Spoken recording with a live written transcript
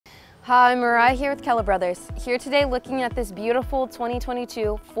Hi, Mariah here with Keller Brothers. Here today looking at this beautiful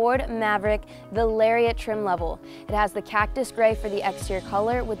 2022 Ford Maverick, the Lariat trim level. It has the cactus gray for the exterior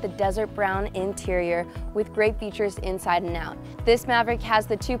color with the desert brown interior with great features inside and out. This Maverick has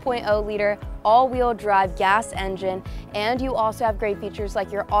the 2.0 liter all-wheel drive gas engine, and you also have great features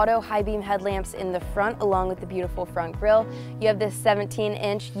like your auto high beam headlamps in the front along with the beautiful front grille. You have this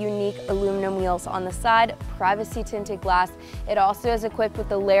 17-inch unique aluminum wheels on the side, privacy tinted glass. It also is equipped with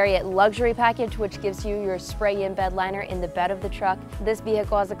the Lariat luxury package, which gives you your spray-in bed liner in the bed of the truck. This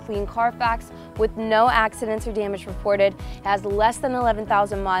vehicle has a clean Carfax with no accidents or damage reported. It has less than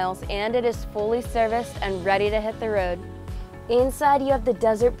 11,000 miles, and it is fully serviced and ready to hit the road. Inside, you have the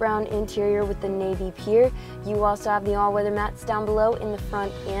desert brown interior with the navy pier. You also have the all-weather mats down below in the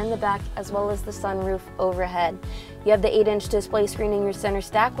front and the back, as well as the sunroof overhead. You have the 8-inch display screen in your center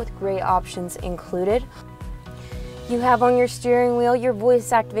stack with great options included. You have on your steering wheel your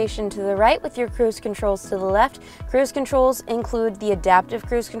voice activation to the right with your cruise controls to the left. Cruise controls include the adaptive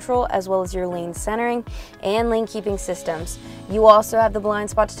cruise control as well as your lane centering and lane keeping systems. You also have the blind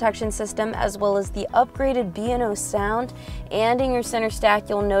spot detection system as well as the upgraded B&O sound. And in your center stack,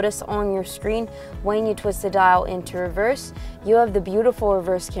 you'll notice on your screen when you twist the dial into reverse, you have the beautiful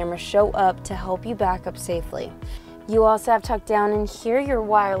reverse camera show up to help you back up safely. You also have tucked down in here your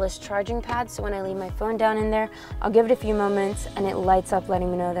wireless charging pad, so when I leave my phone down in there, I'll give it a few moments and it lights up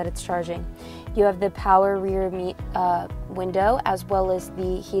letting me know that it's charging. You have the power rear window as well as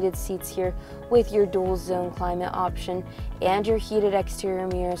the heated seats here with your dual zone climate option and your heated exterior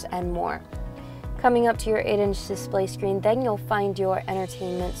mirrors and more. Coming up to your 8-inch display screen, then you'll find your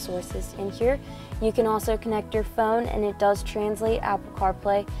entertainment sources in here. You can also connect your phone and it does translate Apple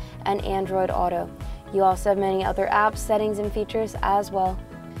CarPlay and Android Auto. You also have many other apps, settings, and features as well.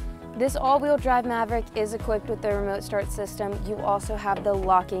 This all-wheel drive Maverick is equipped with the remote start system. You also have the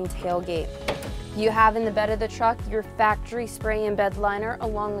locking tailgate. You have in the bed of the truck your factory spray-in bed liner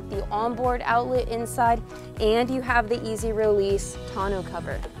along with the onboard outlet inside, and you have the easy release tonneau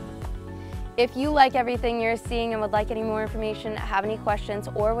cover. If you like everything you're seeing and would like any more information, have any questions,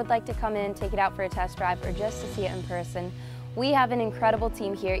 or would like to come in, take it out for a test drive, or just to see it in person, we have an incredible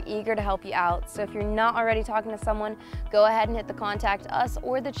team here eager to help you out. So if you're not already talking to someone, go ahead and hit the contact us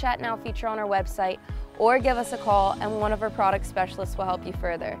or the chat now feature on our website, or give us a call and one of our product specialists will help you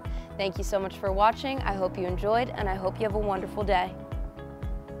further. Thank you so much for watching. I hope you enjoyed and I hope you have a wonderful day.